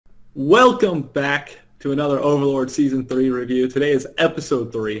Welcome back to another Overlord Season 3 review. Today is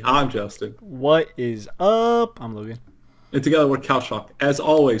Episode 3. I'm Justin. What is up? I'm Logan. And together we're Couchtalk. As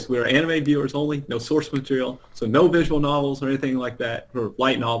always, we are anime viewers only, no source material, so no visual novels or anything like that. Or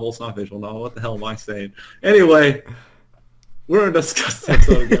light novels, not visual novel. What the hell am I saying? Anyway, we're going to discuss this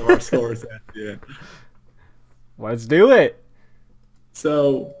episode and give our scores at the end. Let's do it.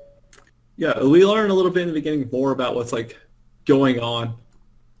 So, yeah, we learned a little bit in the beginning more about what's like going on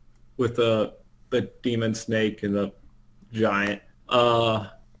with the demon snake and the giant.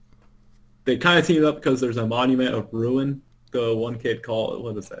 They kind of teamed up because there's a monument of ruin. The one kid called,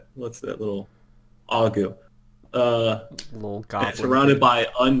 what is that? What's that little Agu? Little goblin. It's surrounded by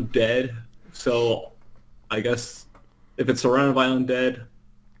undead. So I guess if it's surrounded by undead,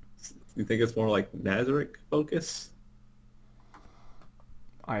 you think it's more like Nazarick focus?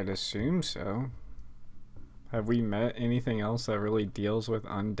 I'd assume so. Have we met anything else that really deals with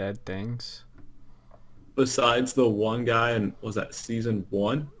undead things? Besides the one guy in, was that season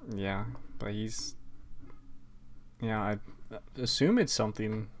 1? Yeah, but he's... Yeah, I assume it's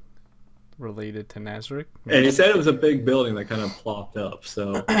something related to Nazarick. And he said it was a big building that kind of plopped up,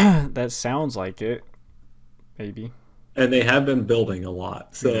 so... That sounds like it. Maybe. And they have been building a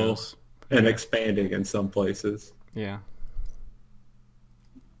lot, so... Yes. And Yeah. expanding in some places. Yeah.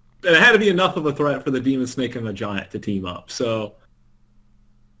 And it had to be enough of a threat for the demon snake and the giant to team up, so...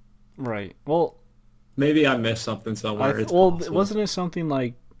 Right. Well... Maybe I missed something somewhere. It's well, possible. wasn't it something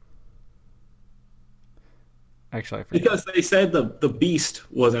like... Actually, I forget. Because they said the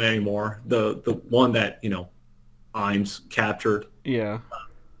beast wasn't anymore. The one that, you know, Imes captured. Yeah.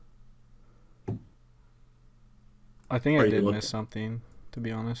 I think Are I you did looking? miss something, to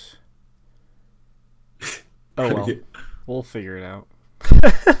be honest. Oh well, we'll figure it out.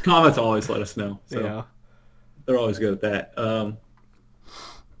 Comments always let us know. So Yeah. they're always good at that.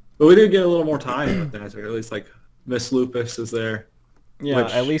 But we did get a little more time with Nazarick. At least, like, Miss Lupus is there. Yeah,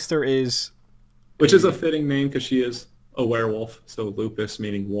 Which- at least there is... Which is a fitting name because she is a werewolf. So Lupus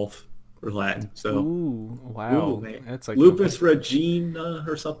meaning wolf or Latin. So Ooh, wow. Ooh, man. That's like Lupus Regina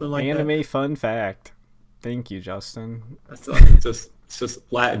or something like that. anime fun fact. Thank you, Justin. That's it's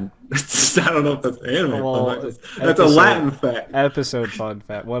just Latin. I don't know if that's anime. Well, fun fact. That's a Latin fact. Episode fun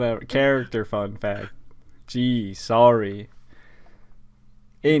fact. Whatever. Character fun fact. Gee, sorry.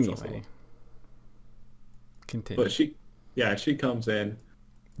 Anyway. Continue. But she comes in.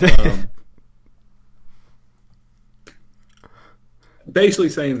 Basically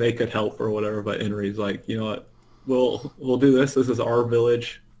saying they could help or whatever, but ENRI's like, you know what, we'll do this. This is our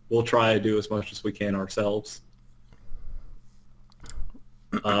village. We'll try to do as much as we can ourselves.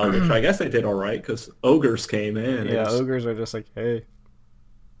 Which I guess they did all right because ogres came in. And Yeah, ogres are just like, hey.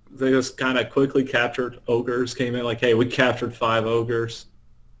 they just kind of quickly captured ogres. Came in like, hey, we captured 5 ogres.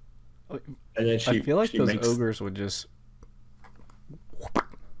 And then I feel like she those makes, ogres would just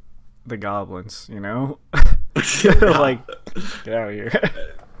the goblins, you know? Like, get out of here.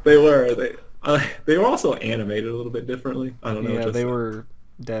 they were also animated a little bit differently. I don't know. Yeah, just, they were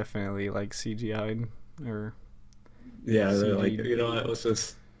definitely like CGI'd or Yeah, they're like, CG'd. you know what? Let's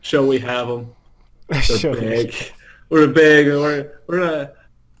just show we have them. Show They're me. big. We're big, and we're gonna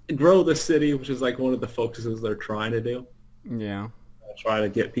grow the city, which is like one of the focuses they're trying to do. Yeah. Try to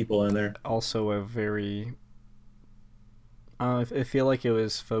get people in there. Also a very I feel like it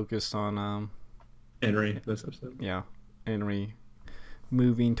was focused on ENRI this episode. yeah, ENRI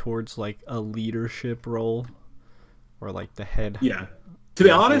moving towards like a leadership role or like the head. Yeah. To be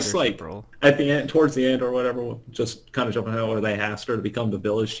honest, leadership like role. at the end, towards the end or whatever, just kind of jumping out where they asked her to become the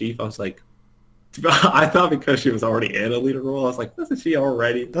village chief. I was like, I thought because she was already in a leader role, I was like, isn't she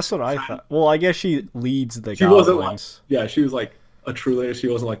already? That's what I thought. Well, I guess she leads the She wasn't like, goblins. yeah, she was like a true leader. She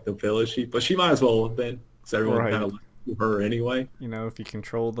wasn't like the village chief, but she might as well have been because everyone Right. kind of looked to her anyway. You know, if you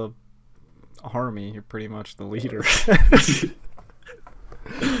control the army, you're pretty much the leader.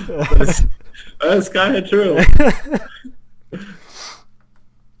 That's kind of true.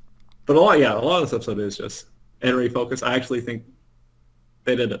 But a lot of this episode is just ENRI focus. I actually think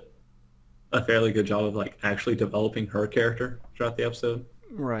they did a fairly good job of like actually developing her character throughout the episode.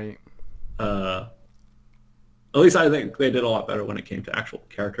 Right. At least I think they did a lot better when it came to actual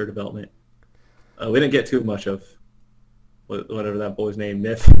character development. We didn't get too much of whatever that boy's name,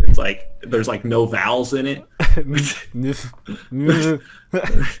 Nif. It's like there's like no vowels in it. Nif.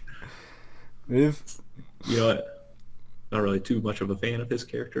 Nif. You know what? Not really too much of a fan of his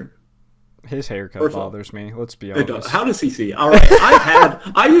character. His haircut First of all, bothers me. Let's be It does. honest. How does he see? All right,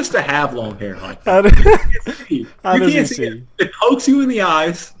 I used to have long hair like that. How You does can't see. You he can't see see? it. It pokes you in the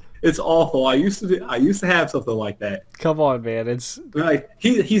eyes. It's awful. I used to have something like that. Come on, man. It's Like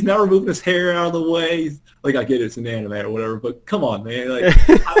he's never moving his hair out of the way. Like I get it's an anime or whatever, but come on, man. Like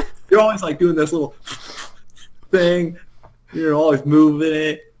you're always like doing this little thing. You're always moving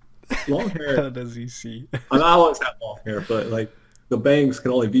it. Long hair. How does he see? I always have long hair, but like the bangs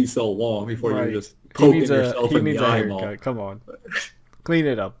can only be so long before Right. you're just poking He yourself in the needs a eyeball. haircut. Come on. Clean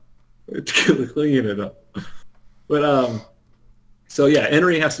it up. Clean it up. But so yeah,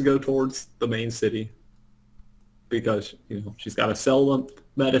 ENRI has to go towards the main city because she's got to sell them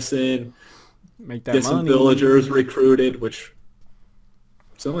medicine, Make that get money. some villagers recruited, which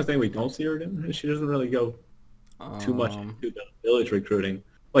it's the only thing we don't see her doing. She doesn't really go too much into the village recruiting.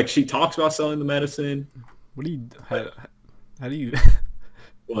 Like she talks about selling the medicine. What do you? How do you?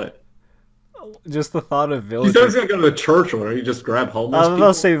 What? Just the thought of She village. says he's gonna go to the church or you just grab homeless I was people.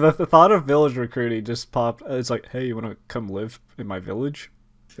 about to say the thought of village recruiting just popped. It's like, hey, you want to come live in my village?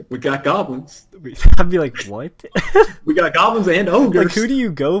 We got goblins. I'd be like, what? We got goblins and ogres. Like, who do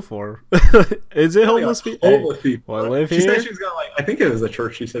you go for? Is it homeless people? Homeless people. Well, I live She here. said she was going like I think it was the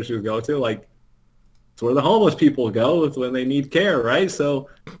church she said she was going to. Like it's where the homeless people go when they need care, right? So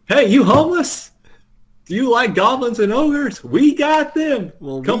hey, you homeless? Do you like goblins and ogres? We got them.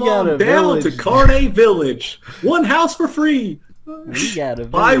 Well, Come we got on a down to village. Carne Village. One house for free. We got a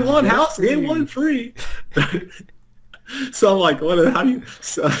Buy village one for house, get free. one free. So I'm like, how do you?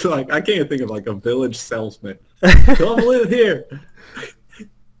 So, like, I can't think of like a village salesman. Come live here.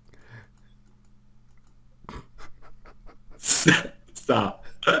 Stop.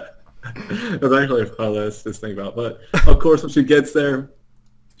 That's actually hilarious to think about. But of course, when she gets there,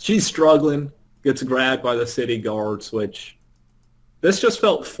 she's struggling. Gets grabbed by the city guards, which this just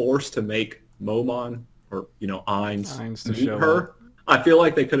felt forced to make Momon or Ainz to meet show her. up. I feel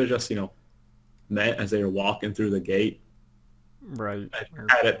like they could have just met as they were walking through the gate. Right.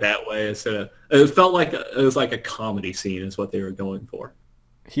 Had it that way instead of it felt like it was like a comedy scene is what they were going for.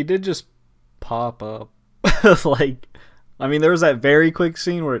 He did just pop up. Like, I mean, there was that very quick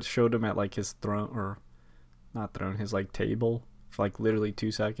scene where it showed him at like his throne, or not throne, his like table for like literally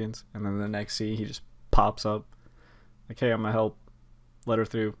 2 seconds, and then the next scene he just pops up. Like, hey, I'm gonna help. Let her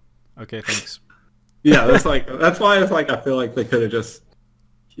through. Okay, thanks. Yeah, that's why it's like I feel like they could have just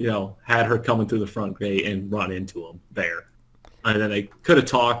had her coming through the front gate and run into him there. And then they could have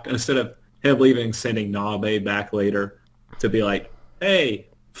talked instead of him leaving, sending Nabe back later to be like, "Hey,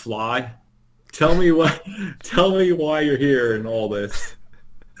 Fly, tell me why you're here and all this."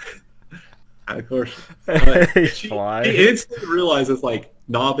 And of course, Hey, she Fly. instantly realizes like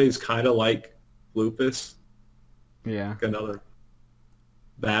Nabe's kind of like Lupus, Yeah. like another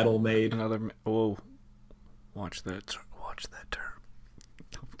battle maid. Oh, watch that term.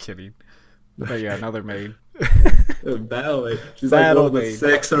 I'm kidding. But yeah, another maid. Battle maid. She's Battle like one of maid. the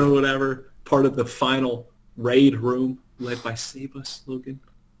 6 or whatever, part of the final raid room led by Sabus. Logan,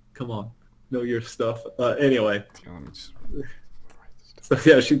 come on, know your stuff. Anyway, Let me just- so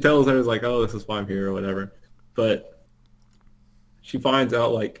yeah, she tells her, like, oh, this is why I'm here or whatever. But she finds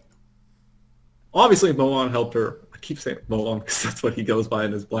out, like, obviously Moan helped her. I keep saying Moan because that's what he goes by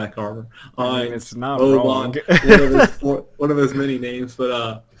in his black armor. I mean, it's not Moan, wrong. one of his many names,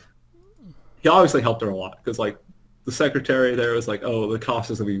 but he obviously helped her a lot because, like, the secretary there was like, oh, the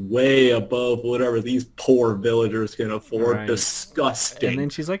cost is going to be way above whatever these poor villagers can afford. Right. Disgusting. And then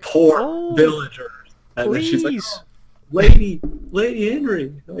she's like, poor "Oh, villagers. And then she's like, please." oh, Lady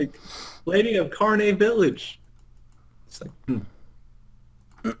ENRI, like, Lady of Carne Village. It's like,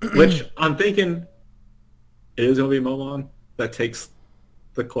 Which I'm thinking it is going to be Momon that takes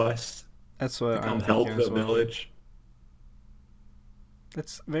the quest That's to what come I'm help thinking the as well. village.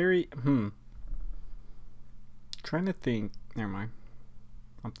 That's very Trying to think. Never mind.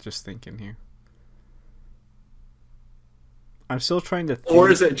 I'm just thinking here. I'm still trying to think. Or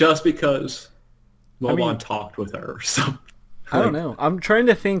is it just because Momon mean- talked with her or something? I don't know. I'm trying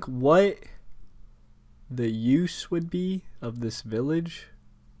to think what the use would be of this village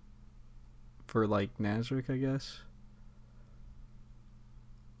for, like, Nazarick, I guess.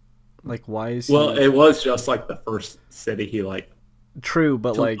 Like, why is Well, he... it was just like the first city he like True,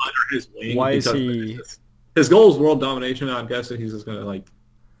 but, took like, under his wing. why is because he... His goal is world domination. I'm guessing he's just gonna, like,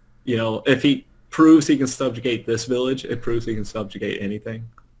 if he proves he can subjugate this village, it proves he can subjugate anything.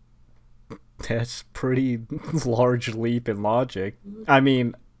 That's pretty large leap in logic. I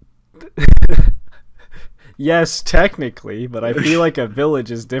mean, yes, technically, but I feel like a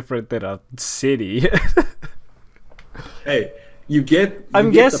village is different than a city. Hey, you get. I'm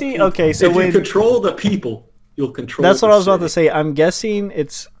get the guessing- people. okay, so if when- you control the people, you'll control. That's the what I was about to city. say. I'm guessing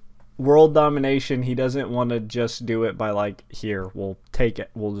it's world domination, he doesn't want to just do it by like, here, we'll take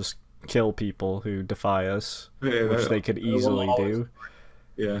it, we'll just kill people who defy us, which they could easily do.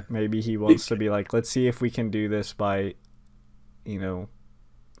 Yeah. Maybe he wants to be like, let's see if we can do this by, you know,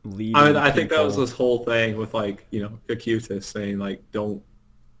 leading. I think that was this whole thing with like, you know, Kakutis saying like, don't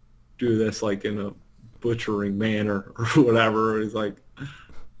do this like in a butchering manner or whatever. He's like,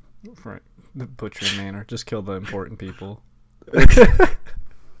 right, the butchering manner, just kill the important people.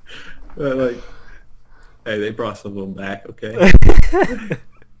 Like, hey, they brought some of them back, okay?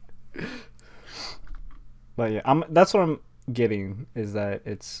 But yeah, that's what I'm getting, is that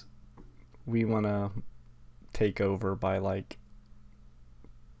we want to take over by like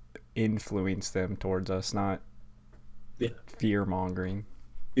influence them towards us, not fear mongering.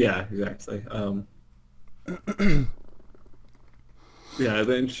 Yeah, exactly. Yeah,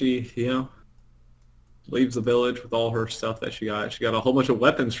 then she, you know, leaves the village with all her stuff that she got. She got a whole bunch of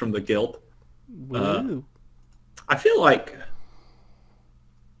weapons from the guild. I feel like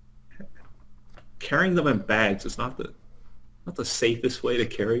carrying them in bags is not the safest way to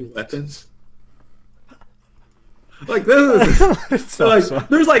carry weapons. Like this is like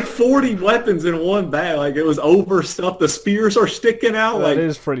there's like 40 weapons in one bag. Like it was overstuffed. The spears are sticking out. That like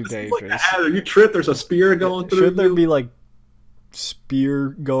is pretty dangerous. Like, you trip, there's a spear going through. Should there be like spear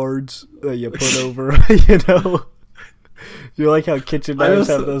guards that you put over? You know, you like how kitchen knives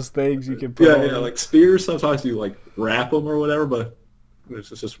have those things you can put. Yeah, like spears. Sometimes you like wrap them or whatever, but it's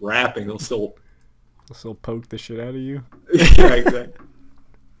just wrapping. They'll still poke the shit out of you. Yeah, exactly.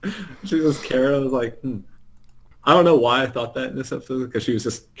 She was Kara. I was like, I don't know why I thought that in this episode, because she was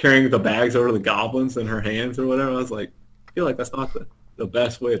just carrying the bags over the goblins in her hands or whatever. I was like, I feel like that's not the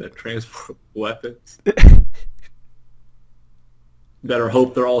best way to transport weapons. Better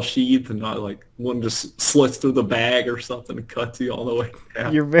hope they're all sheathed and not like one just slits through the bag or something and cuts you all the way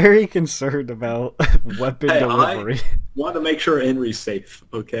down. You're very concerned about weapon delivery. I want to make sure ENRI's safe,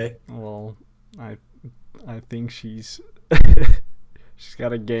 okay? Well, I think she's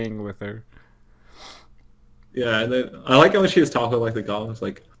got a gang with her. Yeah, and then I like how when she was talking like the goblins,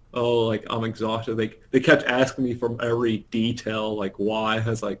 like, oh, like I'm exhausted. They kept asking me from every detail, like why. I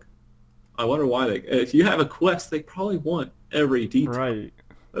was like, I wonder why. If you have a quest, they probably want every detail. Right.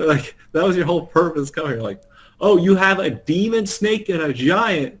 Like that was your whole purpose coming here. Like, oh, you have a demon snake and a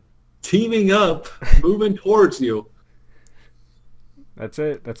giant teaming up, moving towards you. That's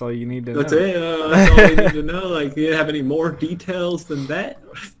it. That's all you need to know. That's it. That's all you need to know. Like, do you have any more details than that?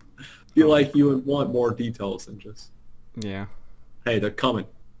 I feel like you would want more details than just, yeah, hey, they're coming.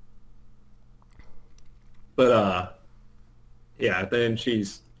 But yeah, then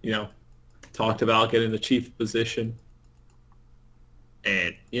she's, you know, talked about getting the chief position,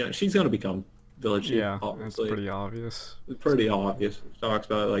 and you know she's gonna become village chief. Yeah, obviously. that's pretty obvious. It's pretty obvious. She talks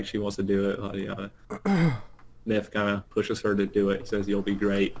about it like she wants to do it. Nif kind of pushes her to do it. He says you'll be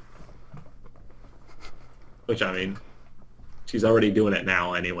great, which I mean, she's already doing it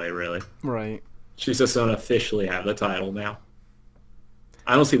now anyway. Really, right? She's just gonna officially have the title now.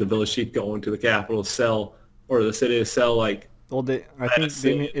 I don't see the village chief going to the capital to sell, or the city to sell like. Well, I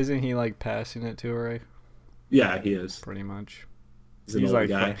think isn't he like passing it to her? Yeah, he is. Pretty much. He's an old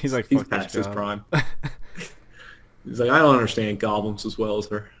guy. He's past his prime. He's like, I don't understand goblins as well as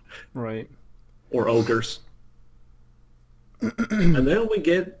her. Right. Or ogres. And then we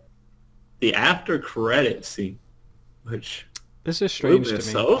get the after credit scene, which this is strange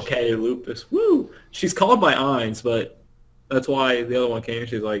Lupus, to me. Okay, Lupus, woo! She's called by Ainz, but that's why the other one came.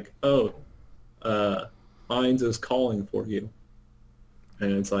 She's like, oh, Ainz is calling for you.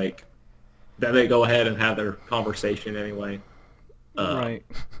 And it's like, then they go ahead and have their conversation anyway. Right.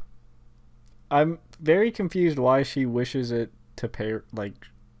 I'm very confused why she wishes it to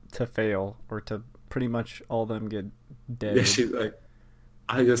fail, or to pretty much all them get dead. Yeah, she's like,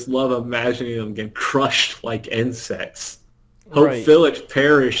 I just love imagining them getting crushed like insects. Hope village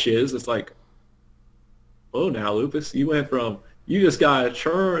perishes. It's like, oh, now Lupus, you went from you just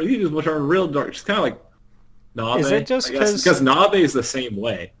turned real dark. It's kind of like Nabe. Is it just because Nabe is the same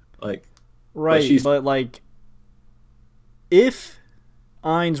way? Like, right, but like, if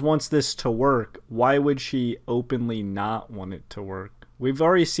Ainz wants this to work, why would she openly not want it to work? We've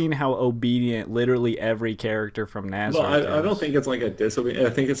already seen how obedient literally every character from Nazareth Well, I don't think it's like a disobedience.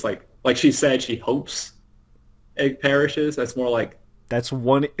 I think it's like she said, she hopes it perishes. That's more like... That's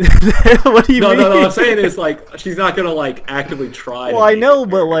one... What do you mean? No, I'm saying it's like, she's not going to like actively try Well, I know,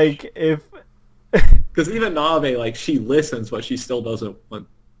 but like, if... Because even Nabe, like, she listens, but she still doesn't want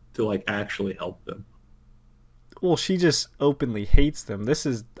to like actually help them. Well, she just openly hates them. This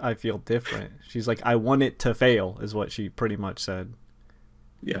is, I feel, different. She's like, I want it to fail, is what she pretty much said.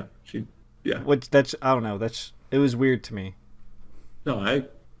 Yeah, she, yeah. Which that's I don't know. It was weird to me. No,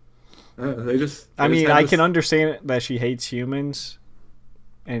 they just. I They just mean, had I this. can understand that she hates humans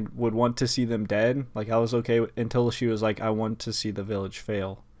and would want to see them dead. Like I was okay until she was like, I want to see the village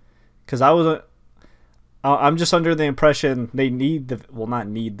fail, because I'm just under the impression they need not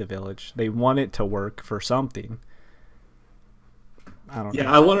need the village. They want it to work for something. I don't know.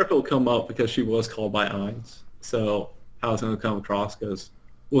 Yeah, I wonder if it'll come up because she was called by Ainz. So how it's going to come across? Because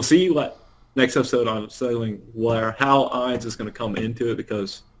we'll see what next episode I'm saying where how Ainz is going to come into it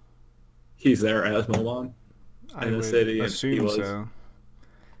because he's there as Molan I in the would city, and he assume was. so.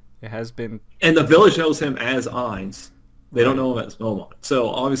 It has been And the village knows him as Ainz. They don't right. know him as Molan. So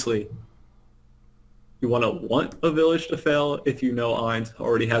obviously, you want a village to fail if you know Ainz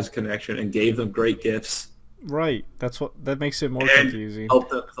already has a connection and gave them great gifts Right. That makes it more and confusing. helped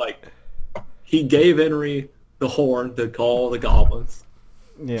them. Like he gave ENRI the horn to call the goblins.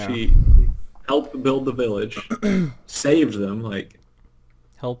 Yeah. She helped build the village, saved them. Like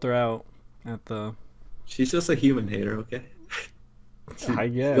Helped her out at the she's just a human hater, okay? I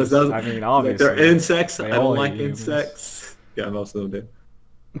She guess. doesn't- I mean, like, obviously. they're insects. They I all don't like hate humans. insects. Yeah, most of them do.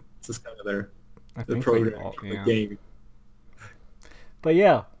 It's just kind of I the think program, yeah. the game. But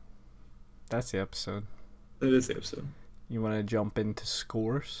yeah, that's the episode. That is the episode. You want to jump into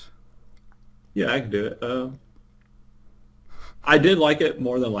scores? Yeah, I can do it. I did like it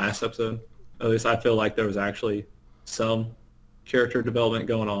more than last episode. At least I feel like there was actually some character development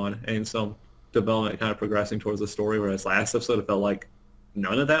going on and some development kind of progressing towards the story, whereas last episode it felt like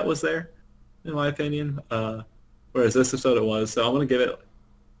none of that was there, in my opinion. Whereas this episode it was. So I'm going to give it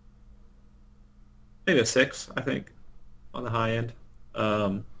maybe a 6, I think, on the high end.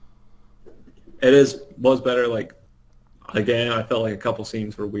 Was better. Like, again, I felt like a couple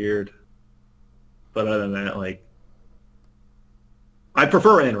scenes were weird. But other than that, like, I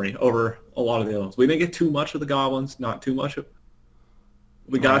prefer ENRI over a lot of the other ones. We didn't get too much of the goblins, not too much.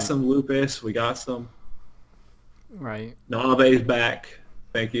 We got Right. some lupus. We got some Right. Nabe's back.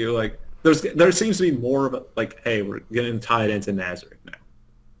 Thank you. Like, there seems to be more of a, like, hey, we're getting tied into Nazareth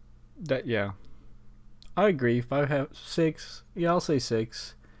now. Yeah. I agree. If I have 6, yeah, I'll say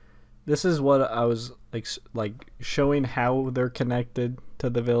 6. This is what I was like showing how they're connected to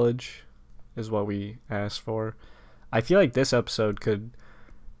the village is what we asked for. I feel like this episode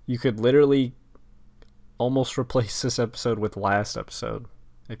you could literally almost replace this episode with last episode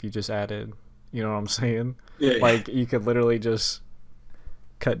if you just added, you know what I'm saying? Yeah. Like you could literally just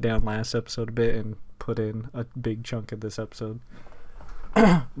cut down last episode a bit and put in a big chunk of this episode.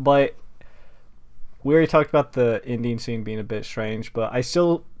 But we already talked about the ending scene being a bit strange, but I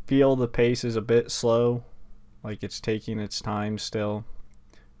still feel the pace is a bit slow. Like it's taking its time still,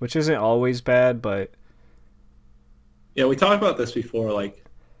 which isn't always bad, but Yeah, we talked about this before. Like,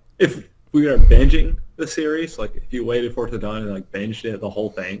 if we are binging the series, like if you waited for it to done and like binged it the whole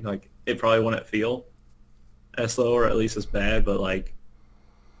thing, like it probably wouldn't feel as slow or at least as bad, but like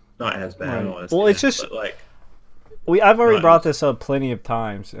not as bad. I don't right. want to Well, say it's that, just but, like I've already Right. brought this up plenty of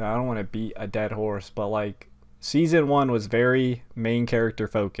times, and I don't want to beat a dead horse, but like season 1 was very main character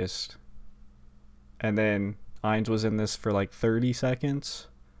focused, and then Ainz was in this for like 30 seconds,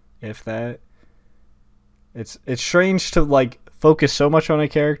 if that. It's strange to like focus so much on a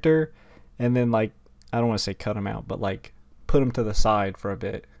character, and then like I don't want to say cut him out, but like put him to the side for a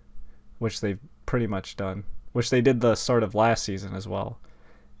bit, which they've pretty much done, which they did the start of last season as well.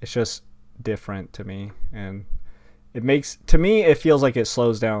 It's just different to me, and it feels like it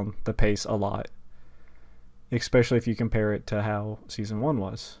slows down the pace a lot, especially if you compare it to how season 1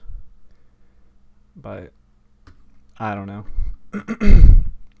 was. But I don't know.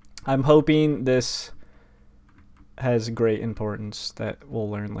 I'm hoping this has great importance that we'll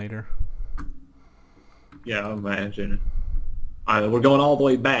learn later. Yeah, I imagine. We're going all the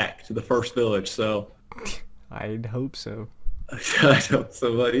way back to the first village, so I'd hope so. I don't.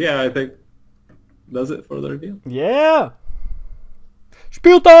 So, but yeah, I think does it for the review. Yeah.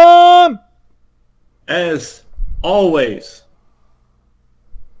 Spiel time. As always,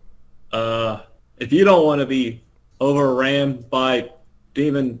 if you don't want to be overran by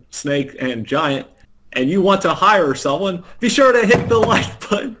demon, snake, and giant, and you want to hire someone, be sure to hit the like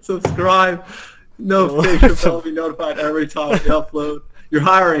button, subscribe, notification bell to be notified every time we upload. You're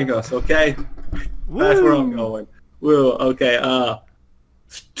hiring us, okay? That's where I'm going. Woo, okay.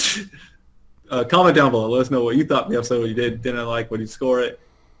 Comment down below. Let us know what you thought of the episode, what you didn't like, what you score it,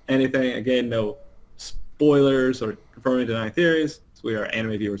 anything. Again, no spoilers or confirming denying theories. So we are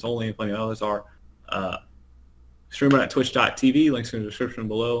anime viewers only, and plenty of others are. Streaming at twitch.tv, links in the description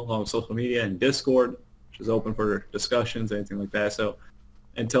below, along with social media and Discord, which is open for discussions, anything like that. So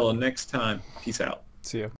Until next time, peace out. See ya.